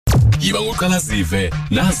yiba ngoqala zive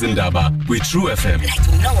nazi indaba kwi-True FM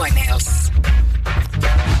like no one else.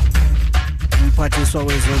 Umphathiswa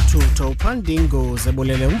wezothutho uphand'ingozi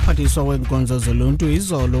ebulele umphathiswa weenkonzo zoluntu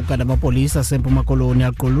izolo Ukanti Amapolisa aseMpuma Koloni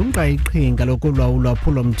aqulunq'iqhinga lokulwa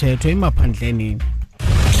ulwaphulo mthetho emaphandleni.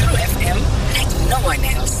 True FM like no one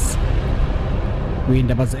else.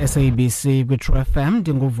 Kwindaba ze-SABC kwi-True FM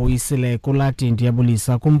ndinguvuyisile kulati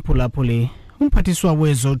ndiyabulisa kumphulaphuli. Umphathiswa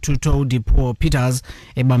wezothutho uDipuo Peters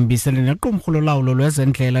ebambisene nequmrhu lolawulo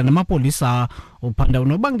lwezendlela namapolisa uphanda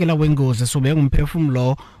unobangela wengozi esube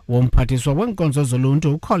ngumphefumlo womphathiswa weenkonzo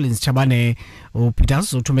zoluntu uCollins Chabane.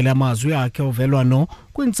 uPeters uthumele amazwi akhe ovelwano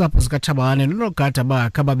kwiintsapho zikaChabane nonogada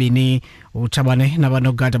bakhe ababini. uChabane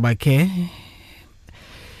nabanogada bakhe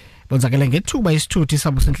bonzakele ngethuba isithuthi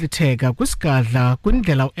sabo sentlitheka kwisigadla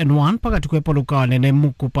kwindlela N1 phakathi kwePolokwane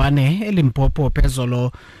neMugubane eLimpopo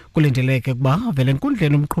phezolo. Kulindeleke ukuba vele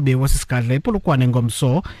enkundleni umqhubi wasisigadla ePolokwane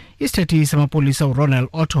ngomso. Isithethi samapolisa uRonald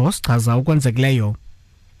Otto sichaza okwenzekileyo.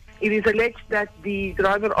 It is alleged that the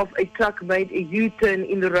driver of a truck made a U-turn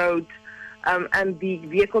in the road and the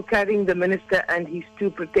vehicle carrying the minister and his two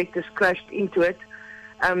protectors crashed into it.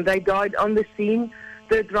 They died on the scene.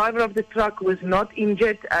 The driver of the truck was not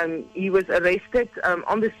injured. He was arrested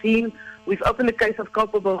on the scene. We've opened a case of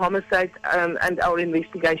culpable homicide and our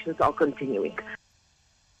investigations are continuing.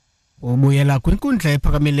 Ubuyela kwinkundla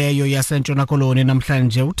ephakamileyo yaseNtshona Koloni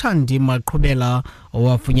namhlanje uThandi Maqhubela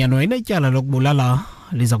owafunyanwa enetyala lokubulala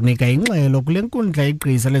liza kunika ingxelo kule nkundla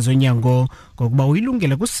igqiza lezonyango ngokuba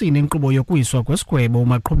uyilungele kusini inkqubo yokuyiswa kwesigwebo.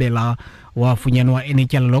 uMaqhubela wafunyanwa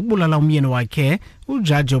enetyala lokubulala umyeni wakhe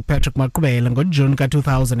uJaji uPatrick Maqhubela ngoJuni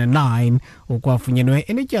ka-2009 ukwafunyanwe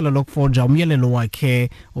enetyala lokuforja umyalelo wakhe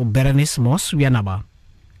uBerenice Moss Uyanaba.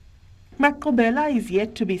 Maqhubela is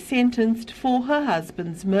yet to be sentenced for her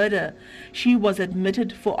husband's murder. She was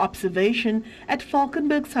admitted for observation at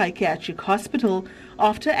Valkenburg Psychiatric Hospital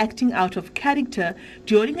after acting out of character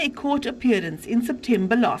during a court appearance in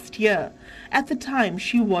September last year. At the time,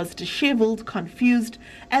 she was disheveled, confused,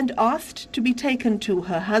 and asked to be taken to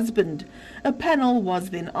her husband. A panel was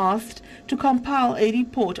then asked to compile a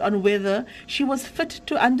report on whether she was fit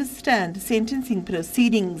to understand sentencing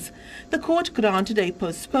proceedings. The court granted a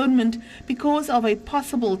postponement because of a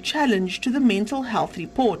possible challenge to the mental health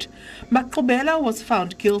report. Maqhubela was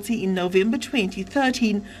found guilty in November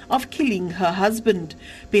 2013 of killing her husband.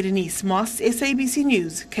 Berenice Moss, SABC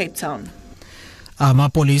News, Cape Town.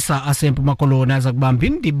 Amapolisa aseMpuma Koloni aza kubamba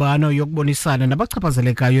indibano yokubonisana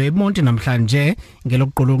nabachaphazelekayo eMonti namhlanje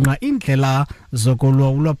ngelokuqulunqa indlela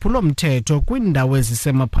zokulwa ulwaphulo mthetho kwindawo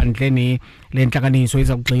ezisemaphandleni. Le ntlanganiso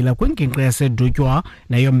iza kugxila kwingingqi yaseDutywa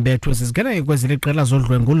nayombetho ezizigena kweziliqela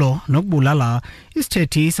zodlwengulo nokubulala.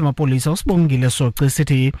 Isithethi samapolisa usibongile Soci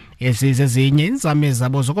sithi ezizezinye inzame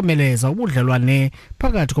zabo zokomeleza ubudlelwane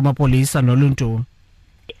phakathi kwamapolisa noluntu.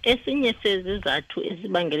 Esinye sezizathu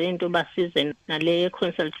ezibangele into basize nale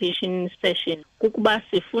consultation session kukuba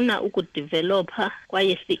sifuna ukudevelopa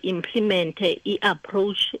kwaye si-implemente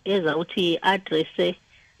i-approach ezawuthi addresse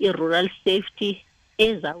i-rural safety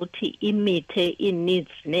ezawuthi imithe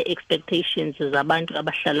i-needs ne-expectations zabantu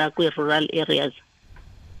abahlala kwi-rural areas.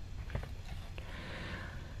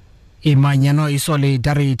 Imanyano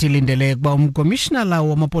iSolidarity lindele kuba umkomishinala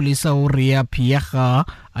wamapolisa uRia Pierre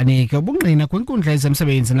anike ubungqina kwinkundla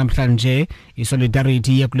ezemsebenzi namhlanje.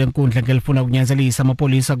 iSolidarity iye kule nkundla ngelifuna kunyanzelisa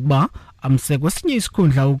amapolisa kuba amse kwesinye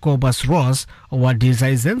isikhundla uCobus Ross owadiza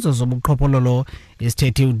izenzo zobuqhophololo.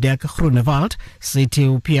 Isithethi uDirk Groenewald sithi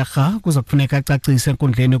uPierre kuza kufuneka acacise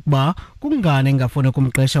enkundleni ukuba kungani engafuni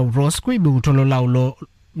kumqesha uRoss kwibutho lolawulo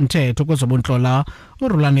mthetho kwezobuntlola.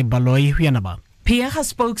 uRulani Baloyi Uyanaba. Pierre's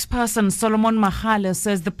spokesperson Solomon Mahale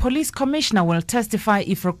says the police commissioner will testify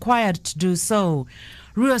if required to do so.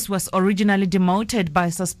 Ruas was originally demoted by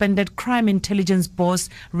suspended crime intelligence boss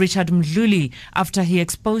Richard Mdluli after he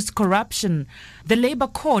exposed corruption. The Labour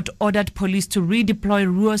Court ordered police to redeploy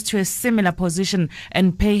Ruas to a similar position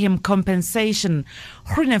and pay him compensation.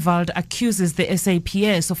 Groenewald accuses the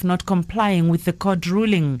SAPS of not complying with the court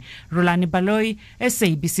ruling. Rulani Baloyi,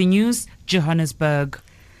 SABC News, Johannesburg.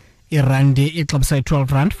 Irandi ixabisa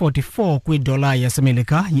R12.44 kwidola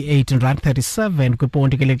yaseMelika, yi-R18.37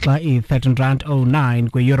 kwiponti ngelixa i-R13.09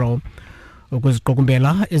 kwi-euro.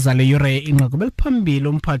 Ukuziqukumbela ezale yure inqakuba eliphambili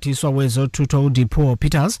umphathiswa wezothutho uDipuo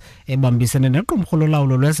Peters ebambisene nequmrhu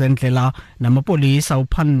lolawulo lwezendlela namapolisa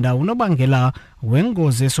uphanda unobangela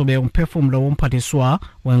wengozi esube umphefumlo womphathiswa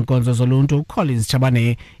weenkonzo zoluntu uCollins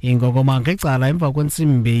Chabane ingokoma ngecala emva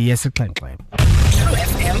kwentsimbi yesixhenxe. True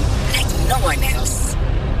FM like no one else.